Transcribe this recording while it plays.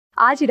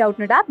आज ही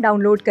Doubtnut app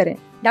download करें।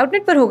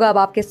 डाउटनट पर होगा अब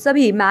आपके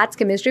सभी मैथ्स,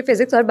 केमिस्ट्री,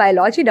 फिजिक्स और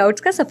बायोलॉजी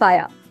डाउट्स का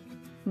सफाया।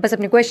 बस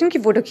अपने क्वेश्चन की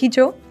फोटो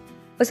खींचो,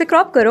 उसे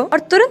क्रॉप करो और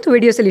तुरंत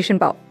वीडियो सोल्यूशन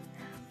पाओ।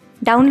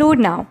 Download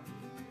now.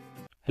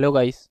 हेलो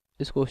गाइस,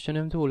 इस क्वेश्चन में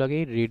हमसे बोला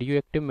गया radio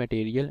active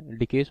material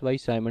decades bye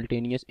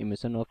simultaneous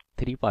emission of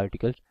 3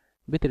 particles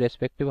with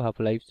respective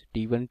half-lives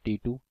T1,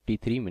 T2,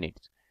 T3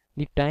 minutes.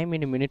 The time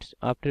in minutes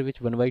after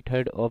which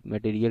 1/3 of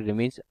material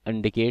remains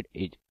undecayed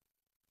is.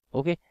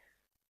 Okay,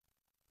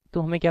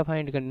 तो हमें क्या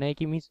find करना है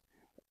कि मीन्स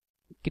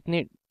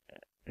कितने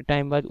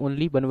टाइम बाद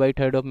only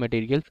 1/3 of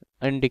material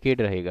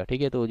अनडिकेड रहेगा।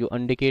 ठीक है, तो जो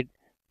अनडिकेड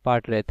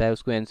पार्ट रहता है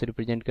उसको एन से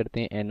रिप्रेजेंट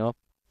करते हैं। N of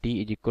T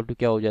is equal to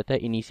क्या हो जाता है,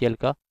 इनिशियल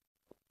का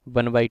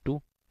 1/2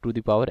 to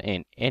the power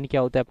N. N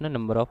क्या होता है अपना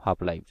number of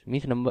half life,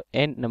 means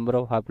number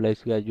of half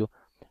life का जो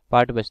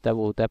पार्ट बचता है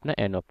वो होता है अपना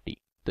एन ऑफ टी।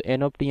 तो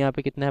एन ऑफ टी यहाँ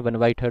पे कितना है,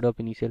 1/3 ऑफ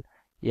इनिशियल,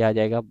 ये आ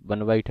जाएगा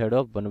 1/3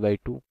 of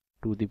 1/2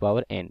 to the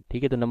power N.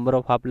 ठीक है, तो नंबर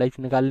ऑफ हाफ लाइफ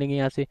निकाल लेंगे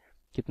यहाँ से,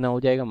 कितना हो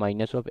जाएगा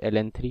minus of L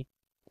N three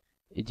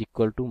is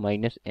equal to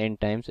minus N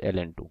times L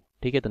N to.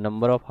 ठीक है, तो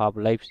नंबर ऑफ हाफ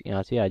लाइफ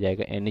यहाँ से आ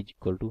जाएगा N is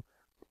equal to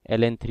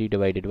L N three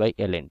divided by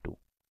L N to.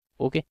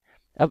 Okay,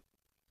 अब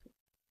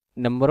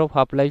number of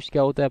half life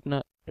क्या होता है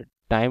अपना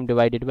time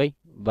divided by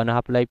one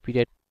half life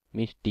period,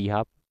 means T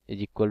half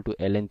is equal to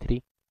L N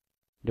three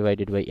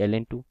divided by L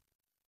N to.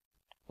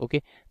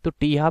 Okay, तो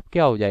T half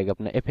क्या हो जाएगा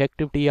अपना,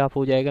 इफेक्टिव टी हाफ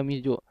हो जाएगा,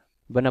 मीन्स जो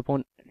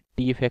 1/,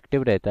 टी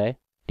इफेक्टिव रहता है,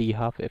 टी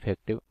हाफ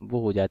इफेक्टिव वो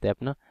हो जाता है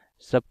अपना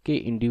सबके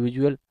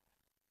इंडिविजुअल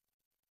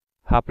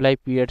हाफ लाइफ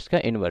पीरियड्स का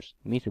इनवर्स,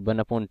 मीन्स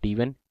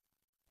 1/T1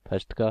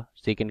 फर्स्ट का,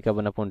 सेकेंड का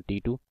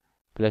 1/T2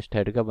 प्लस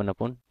थर्ड का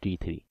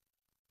 1/T3।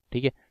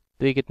 ठीक है,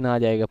 तो ये कितना आ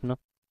जाएगा अपना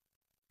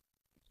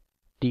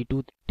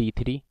T2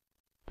 T3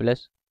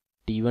 plus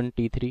T1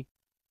 T3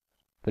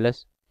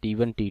 plus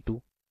T1 T2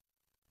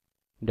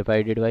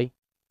 divided by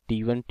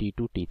T1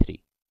 T2 T3।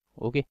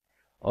 Okay,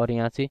 और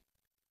यहाँ से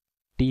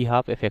टी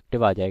हाफ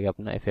इफेक्टिव आ जाएगा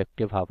अपना,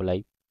 effective half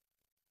life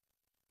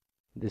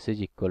this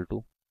is equal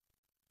to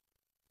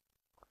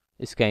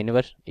इसका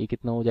इनवर्स, ये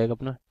कितना हो जाएगा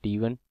अपना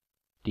T1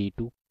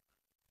 T2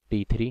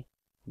 T3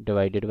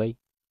 divided by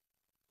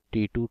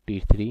T2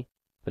 T3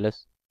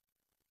 plus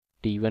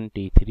T1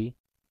 T3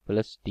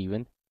 plus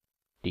T1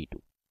 T2।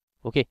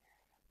 Okay,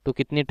 तो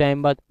कितने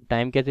टाइम बाद,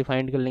 टाइम कैसे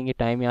फाइंड कर लेंगे,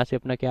 टाइम यहाँ से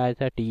अपना क्या आया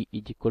था, टी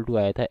इज इक्वल टू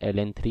आया था L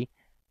N three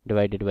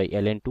divided by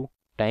L N two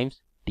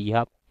times T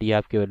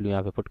half की वैल्यू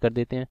यहाँ पे पुट कर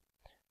देते हैं,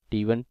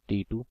 T1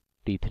 T2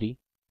 T3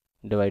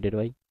 divided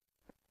by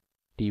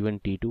T1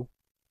 T2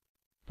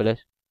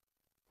 plus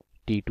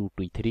T2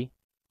 T3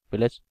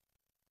 plus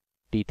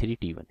T3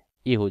 T1।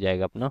 ये हो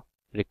जाएगा अपना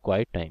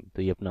रिक्वायर्ड टाइम।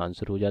 तो ये अपना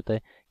आंसर हो जाता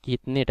है कि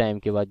इतने टाइम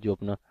के बाद जो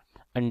अपना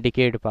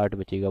अनडिकेड पार्ट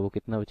बचेगा वो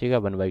कितना बचेगा,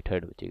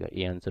 1/3 बचेगा।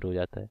 ये आंसर हो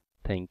जाता है।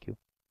 Thank you.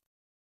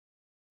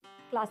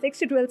 क्लास 6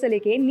 से 12 से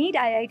लेके नीट,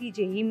 IIT,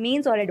 जेईई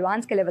मेंस और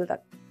एडवांस के लेवल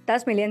तक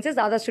 10 मिलियन से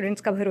ज्यादा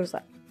स्टूडेंट्स का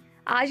भरोसा।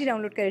 आज ही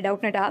डाउनलोड करें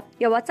डाउटनट ऐप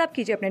या व्हाट्सएप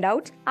कीजिए अपने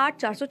डाउट्स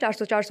 8400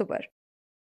 400 400 पर।